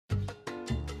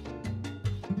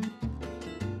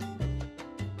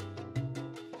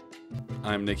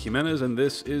I'm Nick Jimenez, and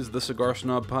this is the Cigar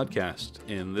Snob podcast.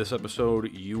 In this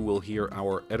episode, you will hear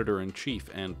our editor-in-chief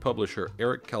and publisher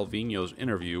Erik Calviño's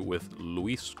interview with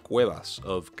Luís Cuevas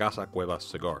of Casa Cuevas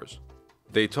Cigars.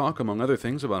 They talk, among other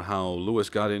things, about how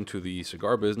Luís got into the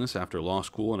cigar business after law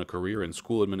school and a career in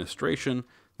school administration,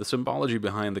 the symbology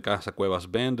behind the Casa Cuevas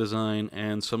band design,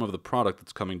 and some of the product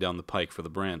that's coming down the pike for the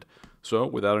brand. So,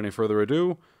 without any further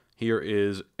ado, here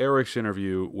is Erik's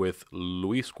interview with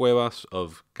Luís Cuevas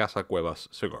of Casa Cuevas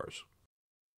Cigars.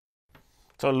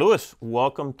 So, Luís,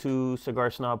 welcome to Cigar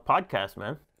Snob podcast,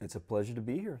 man. It's a pleasure to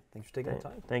be here. Thanks for taking the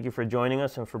time. Thank you for joining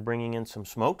us and for bringing in some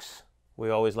smokes. We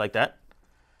always like that.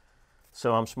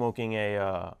 So I'm smoking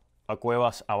a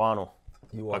Cuevas Habano.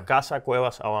 You are. A Casa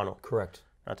Cuevas Habano. Correct.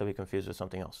 Not to be confused with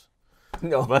something else.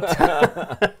 No.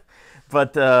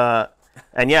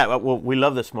 And yeah, well, we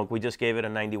love the smoke. We just gave it a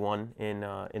 91 in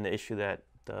the issue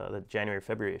the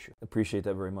January-February issue. Appreciate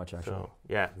that very much, actually. So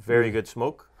yeah, very good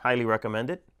smoke. Highly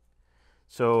recommended.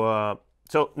 So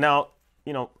now,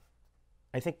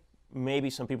 I think maybe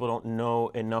some people don't know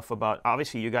enough about.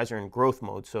 Obviously, you guys are in growth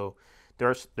mode, so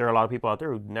there are a lot of people out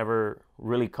there who've never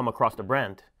really come across the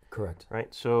brand. Correct.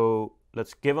 Right. So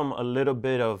let's give them a little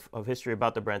bit of history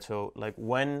about the brand. So, like,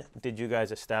 when did you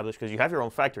guys establish? Because you have your own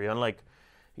factory, unlike.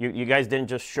 You guys didn't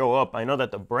just show up. I know that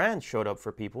the brand showed up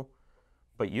for people,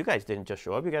 but you guys didn't just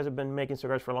show up. You guys have been making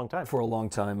cigars for a long time. For a long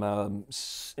time.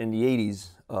 In the 80s,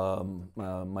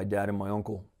 my dad and my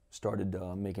uncle started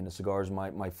making the cigars.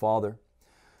 My father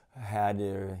had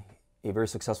a very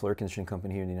successful air conditioning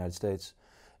company here in the United States.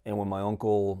 And when my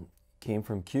uncle came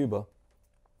from Cuba,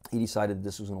 he decided that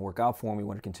this was going to work out for him. We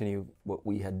wanted to continue what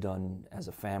we had done as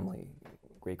a family,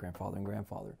 great-grandfather and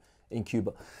grandfather, in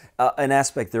Cuba. An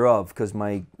aspect thereof, because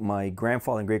my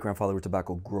grandfather and great-grandfather were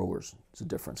tobacco growers. It's a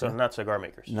difference. So not cigar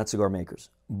makers. Not cigar makers.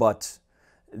 But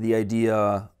the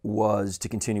idea was to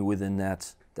continue within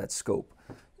that scope,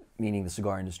 meaning the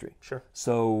cigar industry. Sure.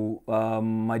 So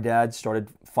my dad started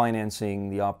financing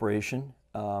the operation.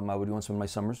 I would go on some of my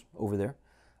summers over there.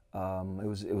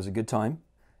 It was a good time.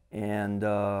 And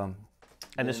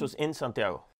this was in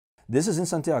Santiago. This is in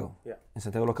Santiago. Yeah. In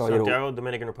Santiago Lo Caballero. Santiago,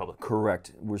 Dominican Republic.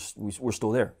 Correct. We're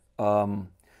still there.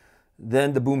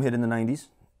 Then the boom hit in the 90s,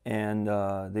 and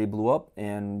they blew up,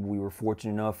 and we were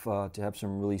fortunate enough to have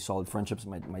some really solid friendships,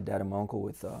 my dad and my uncle,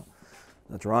 with the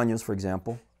Taraños, for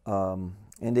example. And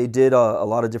they did a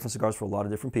lot of different cigars for a lot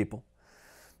of different people.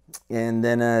 And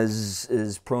then, as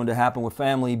is prone to happen with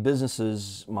family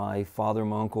businesses, my father and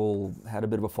my uncle had a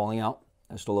bit of a falling out.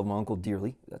 I still love my uncle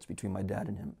dearly. That's between my dad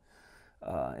and him.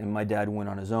 And my dad went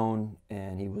on his own,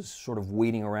 and he was sort of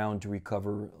waiting around to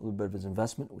recover a little bit of his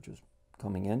investment, which was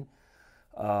coming in.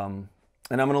 And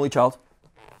I'm an only child.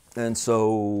 And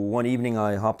so one evening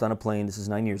I hopped on a plane, this is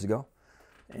 9 years ago,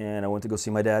 and I went to go see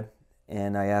my dad,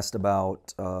 and I asked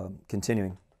about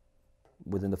continuing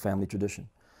within the family tradition.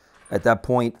 At that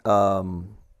point, I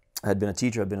had been a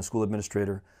teacher, I'd been a school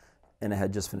administrator, and I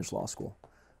had just finished law school.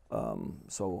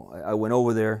 So I went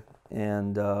over there,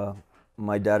 and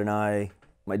my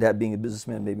dad being a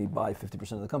businessman, made me buy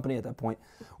 50% of the company at that point,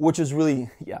 which is really,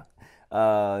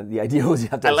 the idea was you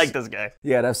have to I like this guy.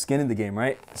 Yeah, to have skin in the game,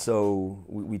 right? So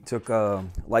we took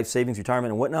life savings,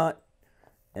 retirement, and whatnot,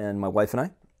 and my wife and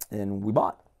I, and we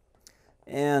bought.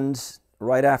 And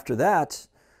right after that,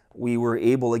 we were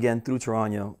able, again, through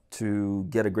Taraño, to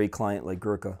get a great client like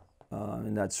Gurkha,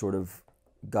 and that sort of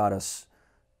got us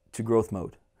to growth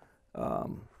mode.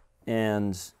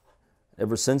 And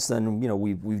ever since then,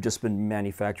 we've just been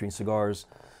manufacturing cigars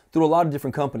through a lot of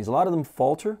different companies. A lot of them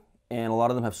falter, and a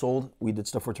lot of them have sold. We did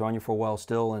stuff for Taraño for a while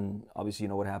still, and obviously you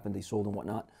know what happened. They sold and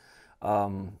whatnot.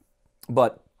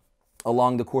 But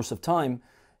along the course of time,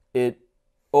 it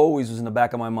always was in the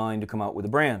back of my mind to come out with a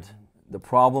brand. The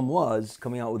problem was,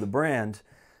 coming out with a brand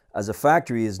as a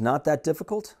factory is not that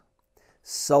difficult.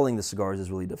 Selling the cigars is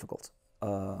really difficult.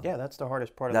 Yeah, that's the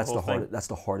hardest part of the whole thing. That's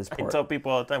the hardest part. I tell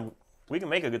people all the time, we can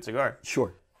make a good cigar.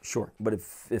 Sure. But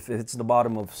if it's the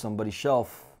bottom of somebody's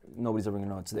shelf, nobody's ever going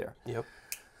to know it's there. Yep.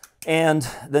 And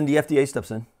then the FDA steps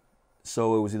in.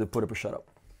 So it was either put up or shut up,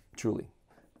 truly.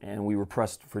 And we were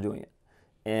pressed for doing it.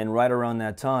 And right around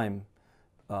that time,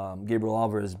 Gabriel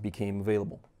Alvarez became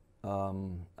available.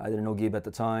 I didn't know Gabe at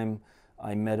the time.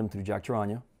 I met him through Jack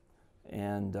Taraño.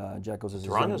 And Jack goes as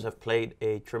Taraños have played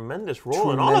a tremendous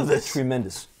role in all of this.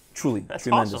 Tremendous. Truly. That's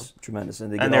tremendous. awesome. Tremendous.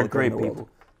 And they're great people.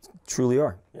 Truly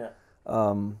are. Yeah.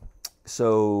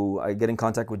 So I get in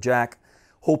contact with Jack,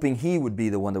 hoping he would be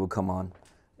the one that would come on.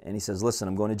 And he says, listen,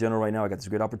 I'm going to General right now. I got this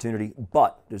great opportunity,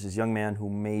 but there's this young man who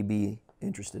may be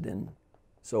interested in.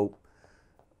 So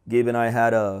Gabe and I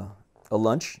had a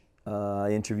lunch.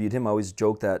 I interviewed him. I always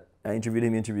joke that I interviewed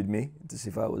him, he interviewed me to see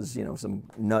if I was, some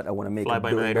nut. I want to make Fly $1 by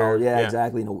billion. night or- Yeah, yeah.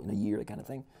 exactly. In a year, that kind of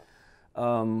thing.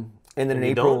 And then in You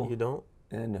April, You don't?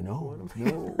 and no,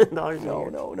 Dollars a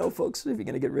year. no, folks. If you're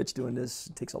gonna get rich doing this,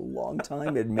 it takes a long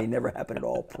time. It may never happen at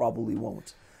all. Probably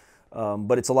won't.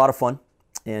 But it's a lot of fun,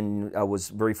 and I was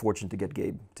very fortunate to get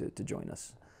Gabe to join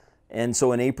us. And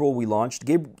so in April we launched.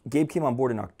 Gabe came on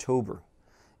board in October,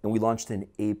 and we launched in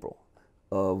April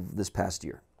of this past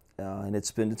year. And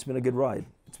it's been a good ride.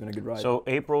 It's been a good ride. So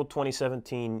April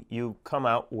 2017, you come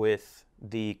out with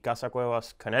the Casa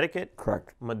Cuevas Connecticut,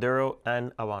 Correct. Maduro,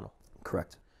 and Habano.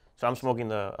 Correct. So I'm smoking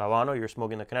the Habano, you're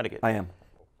smoking the Connecticut. I am.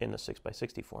 In the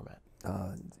 6x60 format.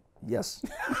 Yes.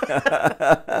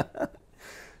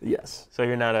 Yes. So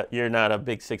you're not a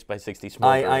big 6x60 smoker.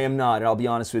 I am not, and I'll be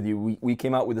honest with you. We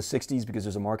came out with the 60s because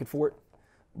there's a market for it,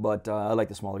 but I like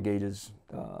the smaller gauges,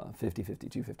 50,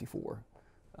 52, 54.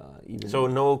 Even. So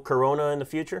no Corona in the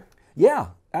future? Yeah,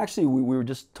 actually, we were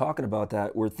just talking about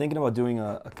that. We're thinking about doing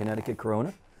a Connecticut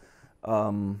Corona,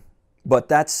 but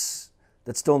that's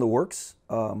still in the works.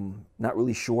 Not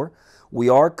really sure. We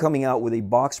are coming out with a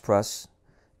box press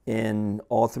in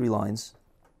all 3 lines.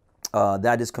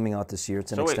 That is coming out this year.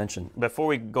 It's an extension. Before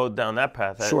we go down that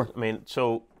path, Sure.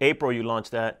 So April you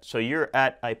launched that. So you're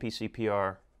at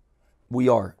IPCPR. We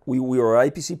are. We were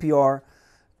IPCPR.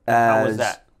 How was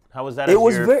that? How was that It as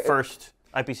was your first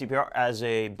IPCPR as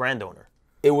a brand owner?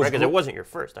 It was because it wasn't your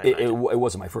first. I imagine. It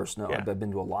wasn't my first. No, Yeah. I've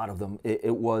been to a lot of them.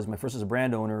 It was my first as a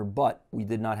brand owner, but we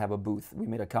did not have a booth. We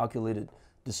made a calculated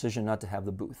decision not to have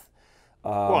the booth.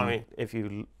 Well, I mean, if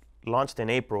you launched in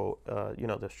April,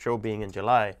 the show being in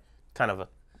July, kind of a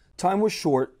time was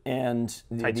short, and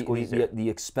Tight squeeze there. the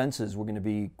expenses were going to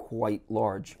be quite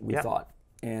large, we Yeah. thought.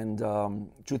 And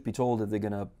truth be told, if they're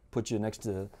going to put you next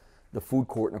to the food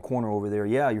court in a corner over there,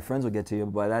 yeah, your friends will get to you,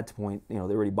 but by that point, they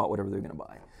already bought whatever they're going to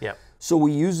buy. yeah. So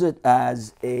we use it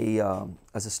as a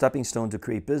stepping stone to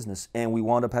create business, and we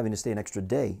wound up having to stay an extra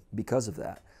day because of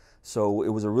that. So it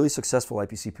was a really successful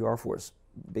IPCPR for us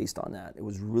based on that. It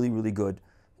was really, really good,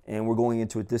 and we're going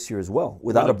into it this year as well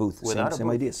without a booth. Without a same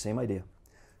booth. idea, same idea,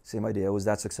 same idea. It was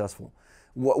that successful.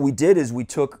 What we did is we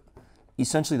took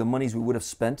essentially the monies we would have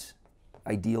spent,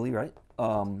 ideally, right,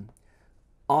 on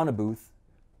a booth,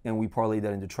 and we parlayed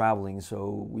that into traveling.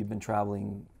 So we've been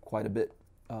traveling quite a bit,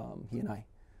 he and I.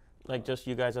 Like just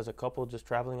you guys as a couple, just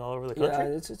traveling all over the Yeah,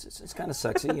 country. it's kind of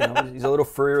sexy. He's a little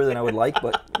furrier than I would like,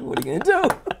 but what are you gonna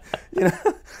do?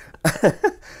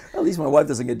 At least my wife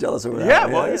doesn't get jealous over that. Yeah,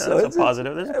 well, yeah, so that's a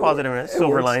positive. There's a positive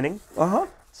silver works. lining. Uh-huh.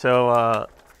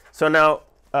 So now,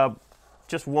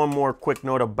 just one more quick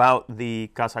note about the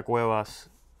Casa Cuevas,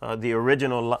 the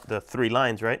original, the 3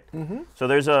 lines, right? Mm-hmm. So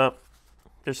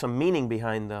there's some meaning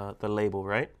behind the label,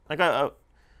 right? Like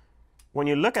when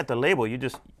you look at the label, you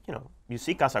just you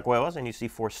see Casa Cuevas and you see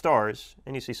 4 stars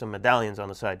and you see some medallions on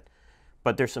the side,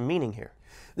 but there's some meaning here.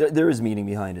 There is meaning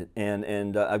behind it,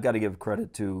 and I've got to give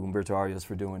credit to Humberto Arias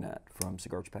for doing that from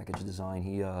Cigar Package Design.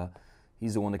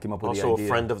 He's the one that came up with the idea. Also a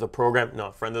friend of the program,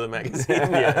 no, friend of the magazine.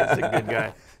 Yeah, he's a good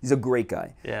guy. He's a great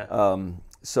guy. Yeah.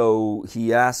 So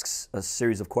he asks a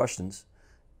series of questions,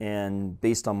 and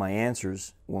based on my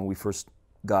answers when we first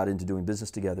got into doing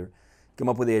business together, came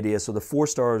up with the idea. So the 4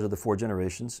 stars are the 4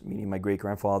 generations, meaning my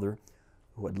great-grandfather,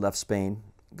 who had left Spain,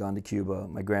 gone to Cuba,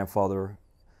 my grandfather,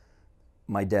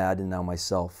 my dad, and now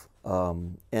myself.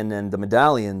 And then the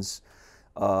medallions,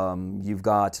 you've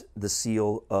got the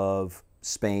seal of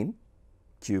Spain,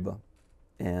 Cuba,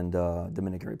 and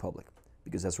Dominican Republic,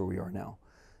 because that's where we are now.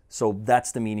 So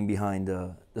that's the meaning behind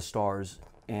the stars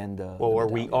and well, where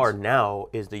we are now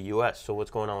is the U.S., so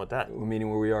what's going on with that? Meaning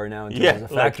where we are now in terms of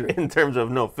the factory. Like in terms of,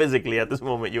 no, phically at this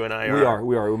moment, you and I are.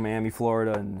 We are. We're in Miami,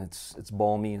 Florida, and it's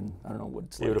balmy, and I don't know what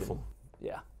it's beautiful.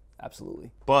 like. Yeah,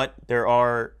 absolutely. But there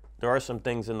are some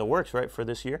things in the works, right, for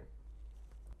this year?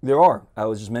 There are. I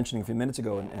was just mentioning a few minutes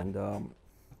ago, and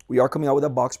we are coming out with a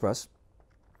box press.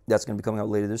 That's going to be coming out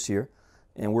later this year,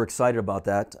 and we're excited about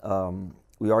that.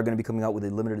 We are going to be coming out with a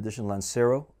limited edition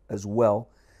Lancero as well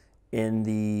in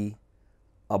the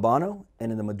Habano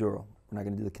and in the Maduro. We're not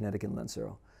going to do the Connecticut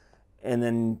Lancero. And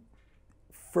then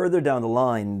further down the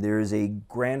line, there is a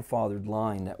grandfathered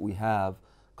line that we have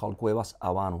called Cuevas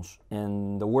Habanos.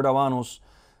 And the word Habanos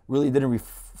really didn't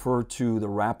refer to the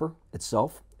wrapper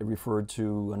itself. It referred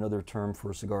to another term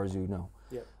for cigars you know.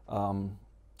 Yeah.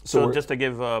 So just to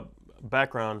give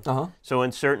background, so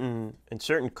in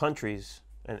certain countries,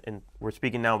 and we're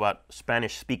speaking now about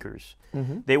Spanish speakers,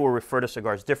 they will refer to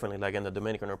cigars differently. Like in the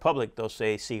Dominican Republic, they'll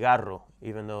say cigarro,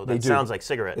 even though that sounds like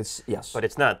cigarette. Yes. But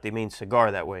it's not. They mean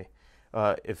cigar that way.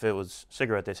 If it was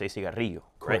cigarette, they say cigarrillo.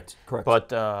 Correct. Right? Correct.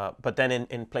 But then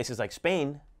in places like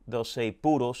Spain, they'll say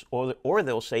puros or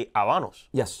they'll say habanos.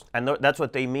 Yes. And that's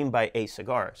what they mean by a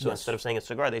cigar. So Yes. instead of saying a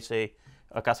cigar, they say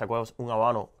a Casa Cuevas, un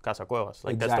habano, Casa Cuevas.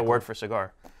 Like that's the Exactly. word for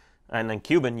cigar. And in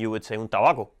Cuban, you would say un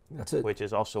tabaco. That's it. Which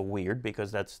is also weird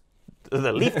because that's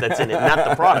the leaf that's in it, not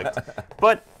the product.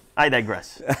 But I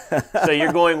digress. So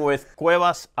you're going with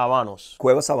Cuevas Habanos.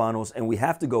 Cuevas Habanos, and we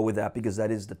have to go with that because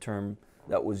that is the term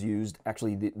that was used.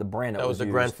 Actually, the brand That was the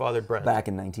used grandfathered brand. back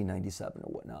in 1997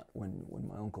 or whatnot, when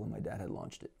my uncle and my dad had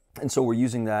launched it. And so we're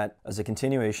using that as a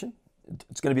continuation.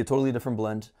 It's going to be a totally different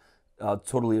blend,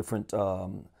 totally different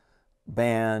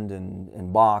band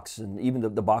and box, and even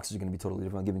the boxes are going to be totally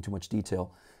different. I'm giving too much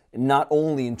detail. Not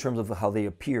only in terms of how they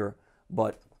appear,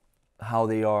 but how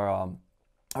they are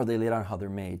laid out, how they're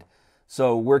made.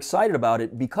 So we're excited about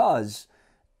it because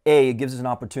it gives us an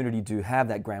opportunity to have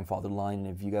that grandfathered line.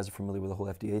 And if you guys are familiar with the whole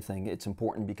FDA thing, it's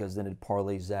important because then it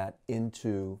parlays that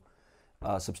into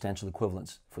substantial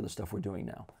equivalence for the stuff we're doing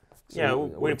now. So yeah,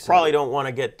 we probably don't want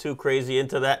to get too crazy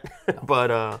into that,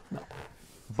 no.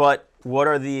 But what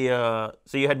are the?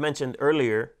 So you had mentioned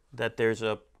earlier that there's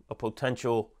a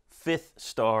potential 5th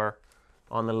star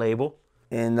on the label.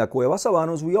 In Cuevas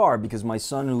Habanos, we are, because my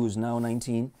son, who is now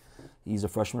 19, he's a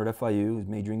freshman at FIU, he's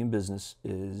majoring in business,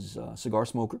 is a cigar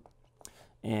smoker,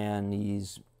 and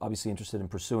he's obviously interested in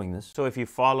pursuing this. So if you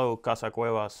follow Casa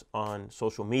Cuevas on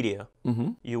social media,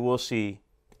 you will see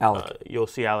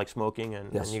Alex smoking,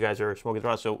 and you guys are smoking as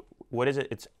well. So what is it?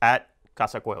 It's at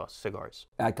Casa Cuevas Cigars.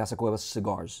 At Casa Cuevas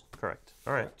Cigars. Correct.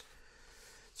 All right.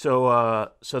 So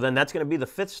so then that's going to be the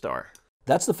 5th star.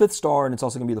 That's the 5th star, and it's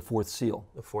also going to be the 4th seal.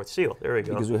 The 4th seal. There we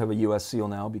go. Because we have a U.S. seal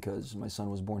now because my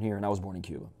son was born here and I was born in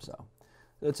Cuba. So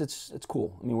it's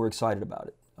cool. I mean, we're excited about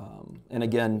it. And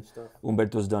again,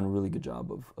 Humberto's done a really good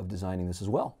job of designing this as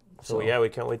well. So yeah, we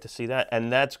can't wait to see that.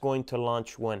 And that's going to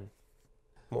launch when?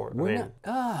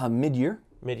 Mid-year.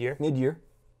 Mid-year? Mid-year.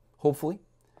 Hopefully.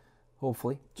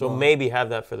 So maybe have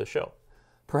that for the show.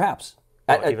 Perhaps.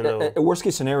 At worst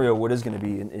case scenario, what is going to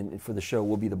be for the show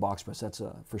will be the box press. That's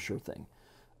a for sure thing.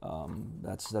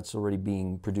 That's already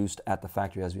being produced at the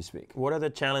factory as we speak. What are the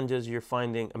challenges you're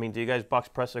finding? I mean, do you guys box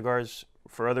press cigars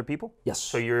for other people? Yes.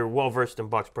 So you're well versed in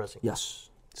box pressing?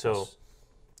 Yes. So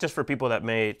just for people that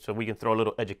so we can throw a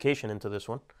little education into this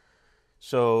one.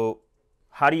 So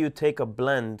how do you take a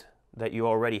blend that you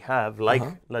already have, like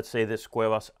let's say this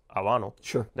Cuevas Habano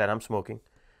that I'm smoking?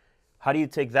 How do you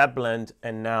take that blend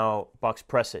and now box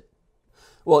press it?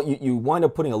 Well, you wind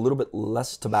up putting a little bit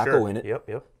less tobacco in it.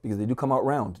 Yep. Because they do come out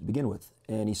round to begin with.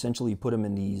 And essentially you put them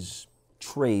in these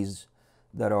trays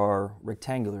that are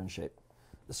rectangular in shape.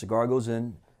 The cigar goes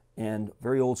in, and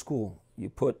very old school, you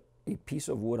put a piece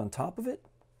of wood on top of it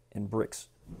and bricks.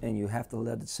 And you have to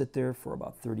let it sit there for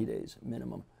about 30 days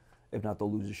minimum. If not,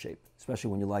 they'll lose their shape.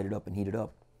 Especially when you light it up and heat it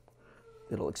up,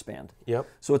 it'll expand. Yep.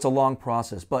 So it's a long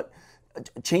process. But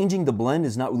changing the blend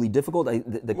is not really difficult.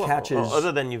 The catch is...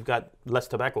 Other than you've got less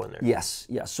tobacco in there. Yes.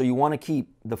 So you want to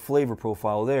keep the flavor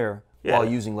profile there while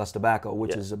using less tobacco,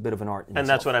 which is a bit of an art in itself.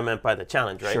 That's what I meant by the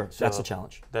challenge, right? Sure, so that's the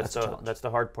challenge. That's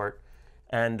the hard part.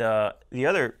 And the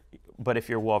other, but if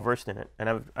you're well versed in it,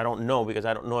 and I don't know, because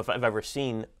I don't know if I've ever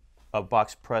seen a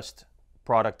box pressed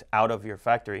product out of your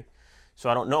factory, so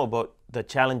I don't know about the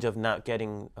challenge of not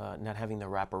having the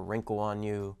wrapper wrinkle on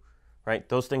you. Right,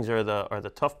 those things are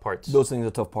the tough parts. Those things are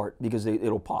the tough part because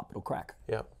it'll pop, it'll crack,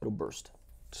 it'll burst.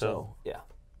 So yeah,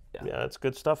 that's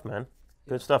good stuff, man.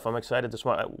 Good stuff. I'm excited to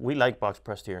smoke. We like box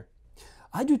pressed here.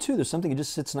 I do too. There's something, it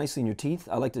just sits nicely in your teeth.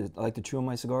 I like to chew on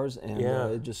my cigars, and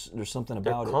there's something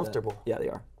about They're comfortable. They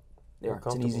are.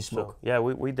 It's an easy smoke. So, yeah,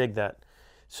 we dig that.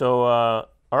 So all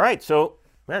right, so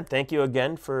man, thank you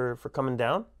again for coming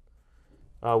down.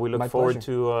 We look forward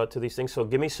to these things. So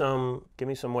give me some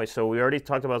ways. So we already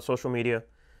talked about social media.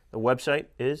 The website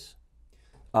is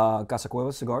Casa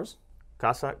Cuevas Cigars.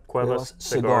 Casa Cuevas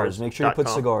Cigars. Make sure you put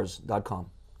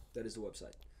cigars.com. That is the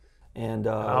website. And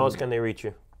how else can they reach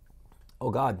you?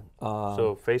 Oh God.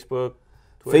 So Facebook,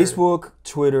 Twitter. Facebook,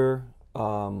 Twitter,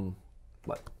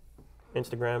 what?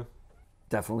 Instagram.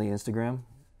 Definitely Instagram.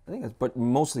 I think but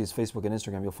mostly it's Facebook and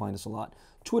Instagram. You'll find us a lot.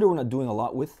 Twitter we're not doing a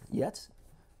lot with yet.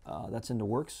 That's in the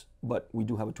works, but we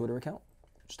do have a Twitter account.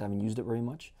 Just haven't used it very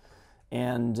much.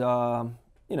 And,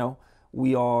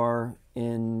 we are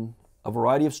in a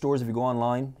variety of stores. If you go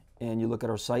online and you look at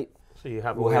our site, so you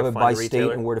have we'll have it by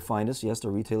state and where to find us. Yes, the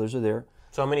retailers are there.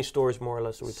 So how many stores more or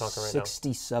less are we talking right now?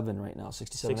 67 right now.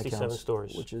 67 accounts,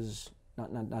 stores. Which is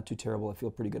not too terrible. I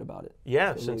feel pretty good about it.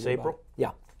 Yeah, since April?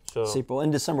 Yeah. So since April.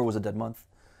 And December was a dead month,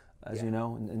 as you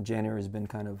know, and January has been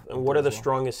kind of... And what are the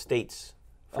strongest states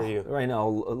for you? Right now,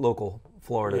 local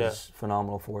Florida is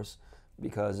phenomenal for us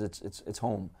because it's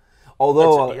home.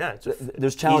 Although it's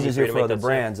there's challenges easy here for you to for make other that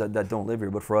brands that don't live here,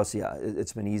 but for us, yeah,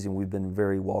 it's been easy, and we've been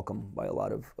very welcomed by a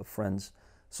lot of friends.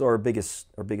 So our biggest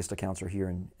accounts are here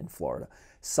in Florida,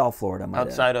 South Florida.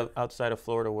 Outside of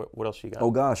Florida, what else you got? Oh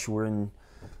gosh, we're in.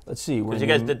 Let's see. Because you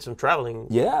guys did some traveling.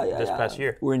 This past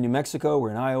year. We're in New Mexico.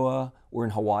 We're in Iowa. We're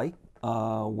in Hawaii.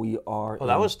 We are. Oh,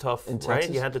 that was tough, in right?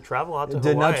 Texas. You had to travel out to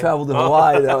Hawaii. Did not travel to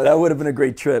Hawaii. That would have been a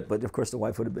great trip, but of course the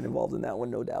wife would have been involved in that one,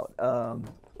 no doubt.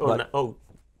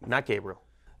 Not Gabriel.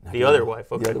 The other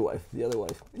wife. Okay. The other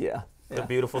wife. Yeah. The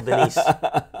beautiful Denise.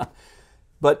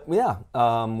 But yeah,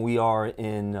 we are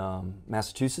in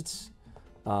Massachusetts.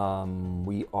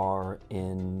 We are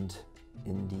in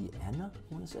Indiana,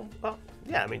 I want to say. Well,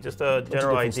 yeah, I mean, just a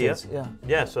general idea. States,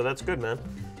 Yeah, so that's good, man.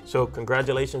 So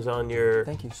congratulations on your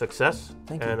success.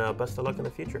 Thank you. And best of luck in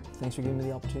the future. Thanks for giving me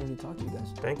the opportunity to talk to you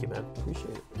guys. Thank you, man.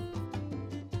 Appreciate it.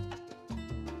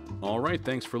 All right,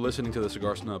 thanks for listening to the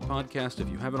Cigar Snob podcast. If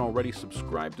you haven't already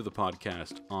subscribed to the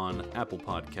podcast on Apple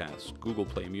Podcasts, Google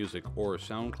Play Music, or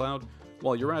SoundCloud,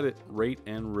 while you're at it, rate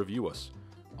and review us.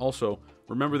 Also,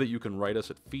 remember that you can write us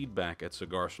at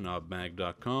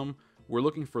feedback@cigarsnobmag.com. We're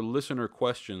looking for listener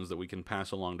questions that we can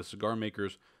pass along to cigar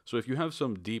makers, so if you have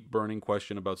some deep burning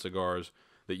question about cigars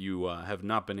that you have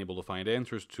not been able to find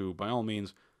answers to, by all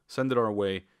means, send it our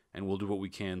way, and we'll do what we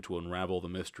can to unravel the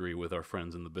mystery with our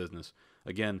friends in the business.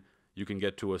 Again, you can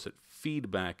get to us at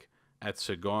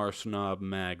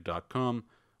feedback@cigarsnobmag.com.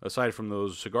 Aside from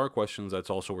those cigar questions, that's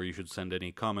also where you should send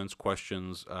any comments,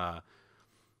 questions,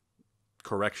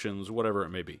 corrections, whatever it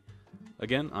may be.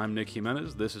 Again, I'm Nick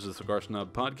Jimenez. This is the Cigar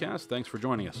Snob Podcast. Thanks for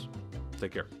joining us.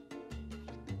 Take care.